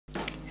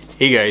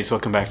Hey guys,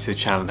 welcome back to the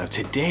channel. Now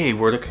today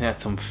we're looking at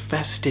some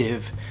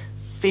festive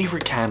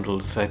favorite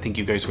candles that I think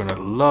you guys are going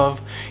to love.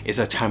 It's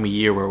that time of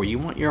year where you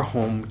want your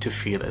home to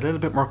feel a little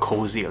bit more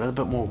cozy, a little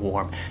bit more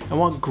warm, and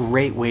what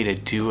great way to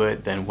do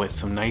it than with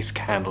some nice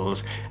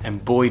candles.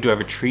 And boy, do I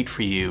have a treat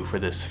for you for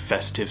this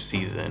festive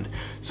season.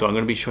 So I'm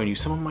going to be showing you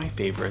some of my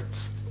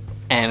favorites,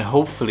 and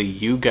hopefully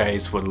you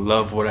guys will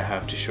love what I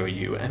have to show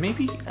you and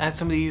maybe add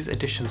some of these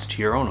additions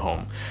to your own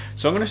home.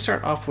 So I'm going to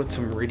start off with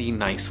some really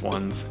nice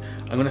ones.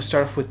 I'm going to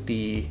start off with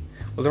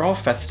well, they're all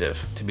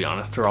festive, to be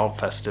honest. They're all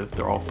festive,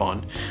 they're all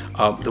fun.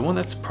 The one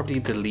that's probably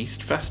the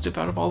least festive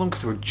out of all of them,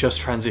 because we're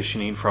just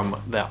transitioning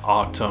from the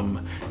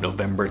autumn,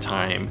 November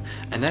time,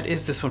 and that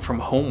is this one from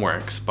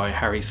Homeworx by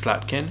Harry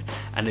Slatkin,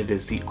 and it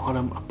is the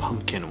Autumn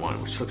Pumpkin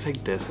one, which looks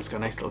like this. It's got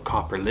a nice little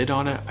copper lid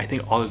on it. I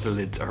think all of the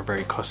lids are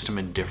very custom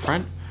and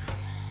different.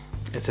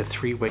 It's a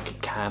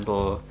 3-wick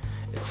candle.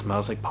 It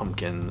smells like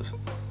pumpkins,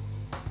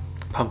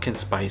 pumpkin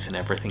spice and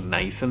everything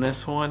nice in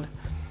this one.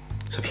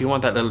 So if you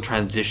want that little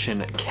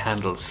transition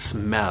candle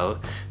smell,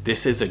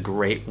 this is a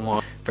great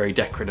one. Very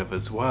decorative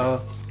as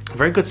well.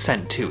 Very good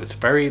scent too. It's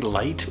very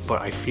light,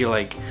 but I feel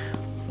like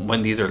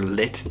when these are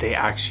lit, they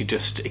actually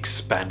just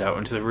expand out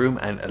into the room,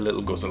 and a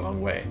little goes a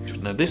long way.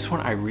 Now this one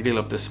I really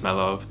love the smell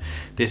of.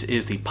 This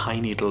is the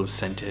Pine Needle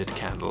Scented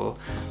Candle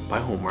by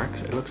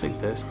Homeworx. It looks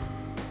like this.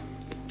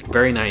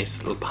 Very nice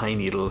little pine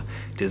needle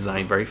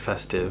design, very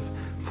festive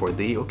for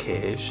the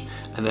occasion.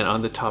 And then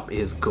on the top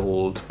is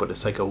gold, but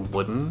it's like a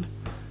wooden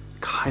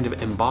kind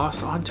of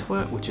emboss onto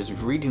it, which is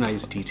really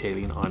nice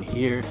detailing on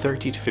here.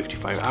 30 to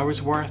 55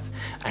 hours worth,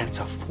 and it's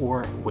a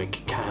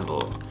 4-wick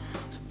candle.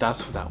 So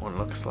that's what that one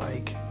looks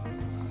like.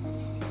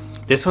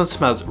 This one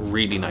smells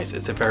really nice.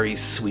 It's a very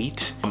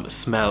sweet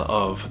smell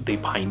of the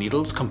pine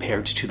needles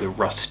compared to the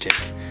rustic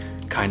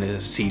kind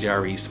of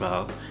cedar-y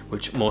smell,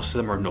 which most of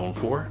them are known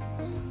for.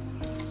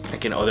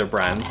 Like in other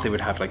brands, they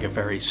would have like a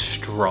very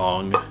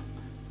strong,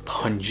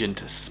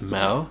 pungent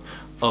smell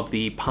of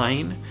the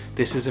pine.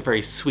 This is a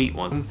very sweet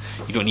one.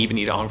 You don't even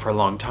need it on for a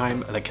long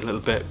time. Like a little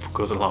bit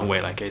goes a long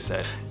way, like I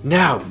said.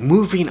 Now,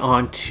 moving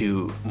on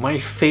to my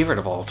favorite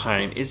of all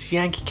time is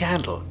Yankee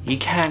Candle. You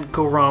can't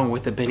go wrong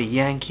with a bit of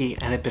Yankee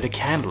and a bit of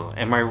candle.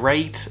 Am I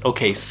right?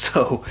 Okay,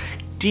 so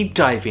deep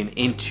diving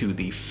into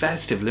the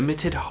festive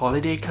limited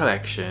holiday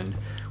collection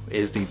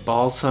is the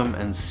balsam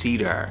and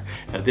cedar.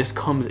 Now this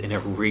comes in a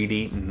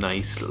really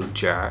nice little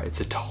jar.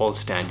 It's a tall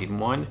standing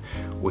one,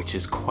 which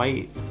is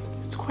quite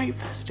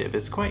festive.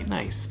 It's quite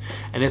nice,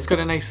 and it's got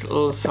a nice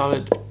little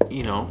solid,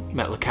 you know,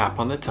 metal cap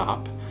on the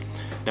top.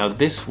 Now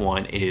this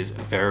one is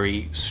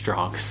very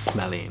strong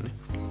smelling,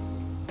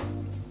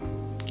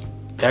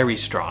 very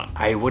strong.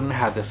 I wouldn't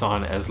have this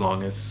on as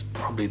long as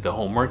probably the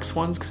Homeworx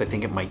ones, because I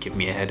think it might give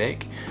me a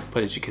headache,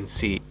 but as you can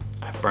see,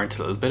 I've burnt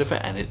a little bit of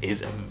it, and it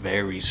is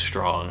very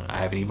strong. I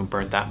haven't even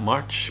burnt that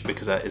much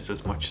because that is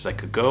as much as I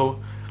could go.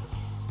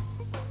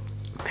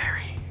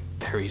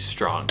 Very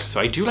strong. So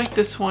I do like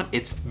this one.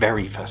 It's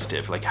very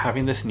festive. Like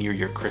having this near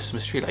your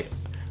Christmas tree, like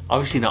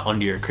obviously not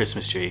under your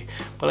Christmas tree,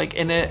 but like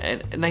in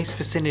a nice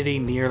vicinity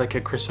near like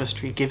a Christmas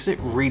tree, gives it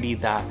really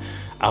that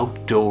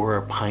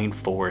outdoor pine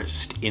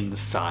forest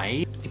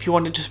inside. If you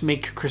want to just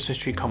make your Christmas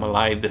tree come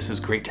alive, this is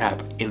great to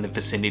have in the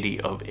vicinity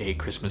of a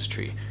Christmas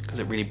tree, because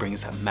it really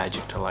brings that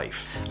magic to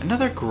life.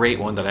 Another great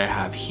one that I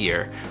have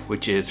here,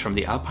 which is from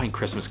the Alpine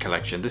Christmas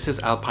collection. This is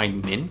Alpine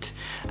Mint,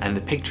 and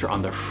the picture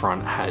on the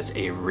front has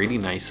a really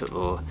nice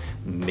little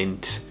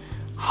mint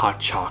hot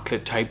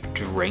chocolate type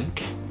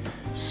drink.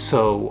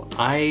 So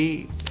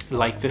I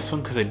like this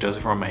one because it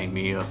does remind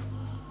me of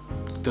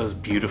those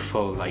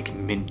beautiful like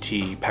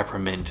minty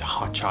peppermint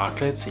hot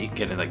chocolates that you can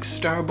get in like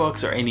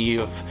Starbucks or any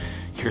of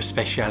your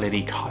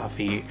specialty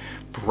coffee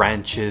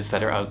branches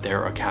that are out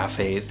there, or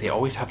cafes. They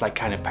always have like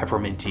kind of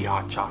pepperminty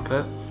hot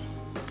chocolate.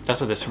 That's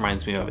what this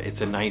reminds me of.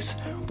 It's a nice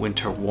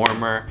winter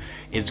warmer.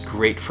 It's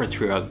great for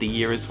throughout the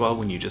year as well,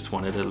 when you just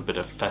want a little bit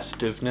of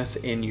festiveness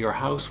in your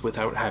house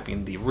without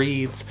having the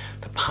reeds,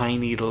 the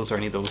pine needles, or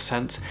any of those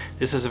scents.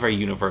 This is a very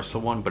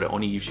universal one, but it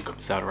only usually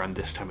comes out around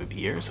this time of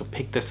year. So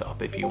pick this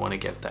up if you want to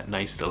get that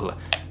nice little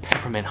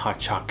peppermint hot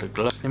chocolate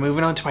glow. And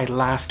moving on to my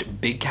last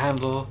big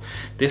candle.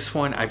 This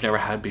one I've never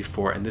had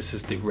before, and this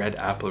is the Red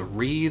Apple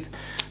Wreath.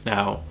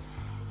 Now,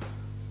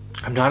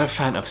 I'm not a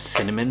fan of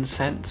cinnamon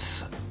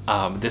scents.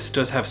 This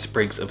does have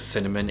sprigs of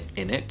cinnamon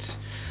in it.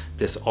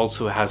 This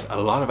also has a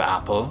lot of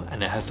apple,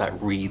 and it has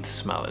that wreath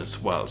smell as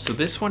well. So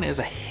this one is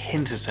a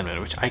hint of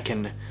cinnamon, which I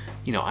can,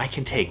 you know, I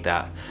can take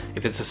that.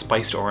 If it's a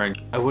spiced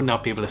orange, I would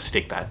not be able to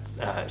stick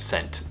that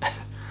scent.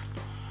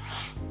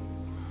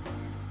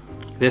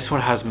 This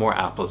one has more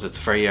apples. It's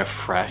very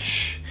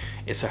fresh.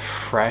 It's a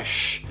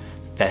fresh,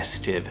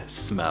 festive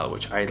smell,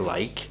 which I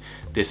like.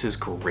 This is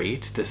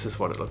great. This is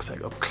what it looks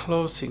like up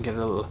close. You can get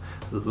a little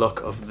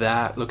look of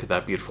that. Look at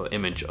that beautiful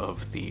image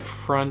of the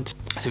front.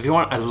 So if you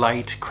want a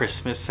light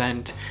Christmas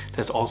scent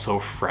that's also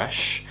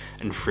fresh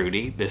and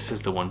fruity, this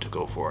is the one to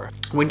go for.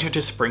 Winter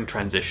to spring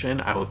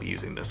transition, I will be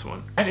using this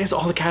one. That is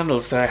all the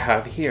candles that I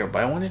have here,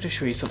 but I wanted to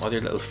show you some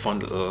other little fun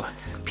little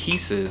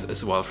pieces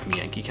as well from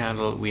Yankee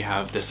Candle. We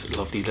have this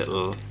lovely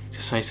little,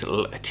 just nice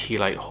little tea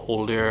light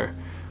holder,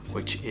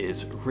 which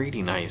is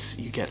really nice.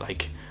 You get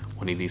like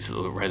one of these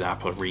little red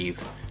apple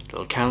wreath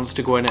little candles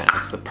to go in it, and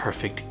it's the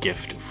perfect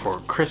gift for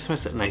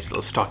Christmas. A nice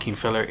little stocking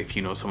filler if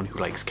you know someone who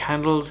likes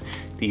candles.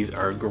 These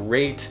are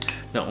great.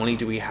 Not only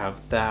do we have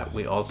that,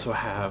 we also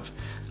have,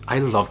 I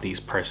love these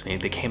personally.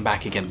 They came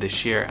back again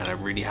this year and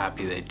I'm really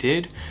happy they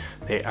did.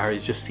 They are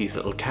just these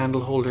little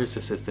candle holders.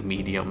 This is the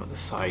medium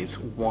size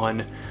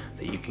one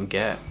that you can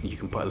get. You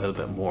can put a little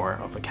bit more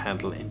of a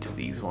candle into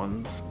these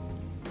ones.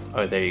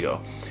 Oh, there you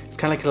go. It's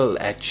kind of like a little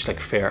etched, like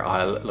Fair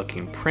Isle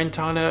looking print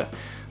on it.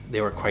 They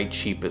were quite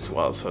cheap as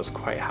well, so I was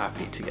quite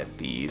happy to get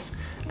these,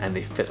 and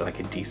they fit like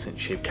a decent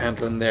shaped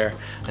candle in there.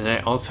 And then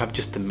I also have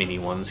just the mini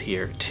ones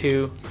here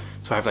too.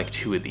 So I have like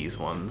 2 of these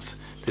ones.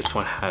 This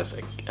one has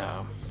a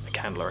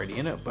candle already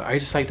in it, but I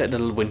just like that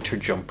little winter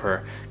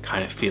jumper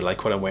kind of feel,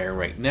 like what I'm wearing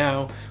right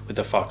now with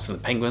the fox and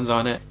the penguins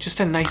on it. Just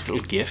a nice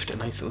little gift, a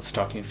nice little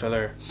stocking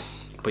filler.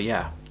 But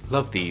yeah,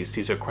 love these.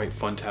 These are quite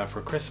fun to have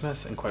for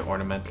Christmas and quite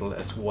ornamental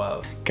as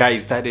well.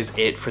 Guys, that is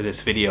it for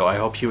this video. I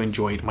hope you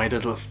enjoyed my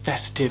little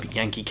festive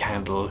Yankee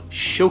Candle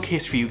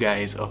showcase for you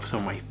guys of some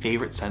of my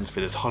favorite scents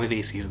for this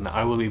holiday season that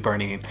I will be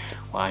burning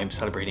while I'm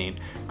celebrating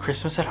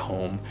Christmas at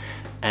home.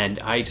 And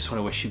I just want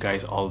to wish you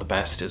guys all the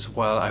best as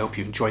well. I hope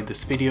you enjoyed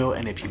this video,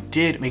 and if you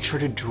did, make sure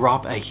to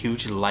drop a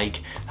huge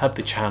like, help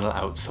the channel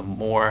out some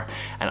more,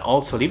 and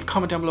also leave a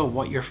comment down below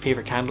what your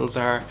favorite candles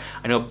are.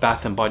 I know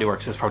Bath & Body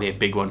Works is probably a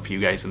big one for you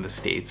guys in the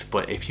States,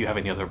 but if you have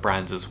any other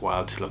brands as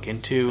well to look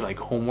into, like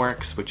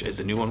Homeworx, which is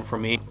a new one for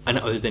me, and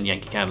other than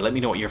Yankee Candle, let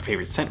me know what your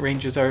favorite scent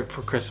ranges are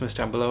for Christmas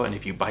down below, and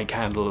if you buy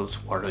candles,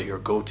 what are your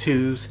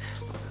go-tos?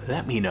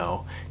 Let me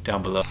know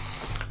down below.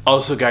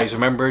 Also guys,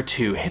 remember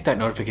to hit that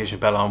notification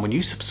bell on when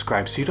you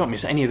subscribe so you don't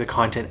miss any of the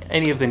content,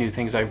 any of the new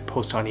things I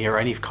post on here, or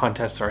any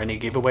contests or any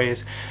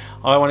giveaways.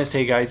 All I want to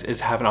say guys is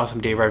have an awesome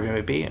day wherever you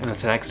may be, and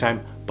until next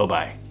time, bye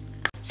bye.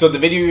 So the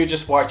video you're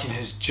just watching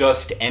has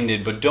just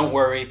ended, but don't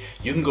worry,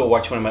 you can go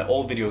watch one of my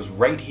old videos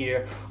right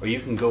here, or you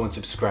can go and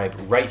subscribe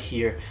right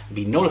here and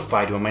be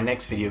notified when my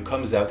next video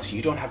comes out so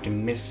you don't have to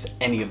miss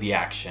any of the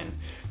action.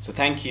 So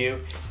thank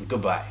you and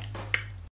goodbye.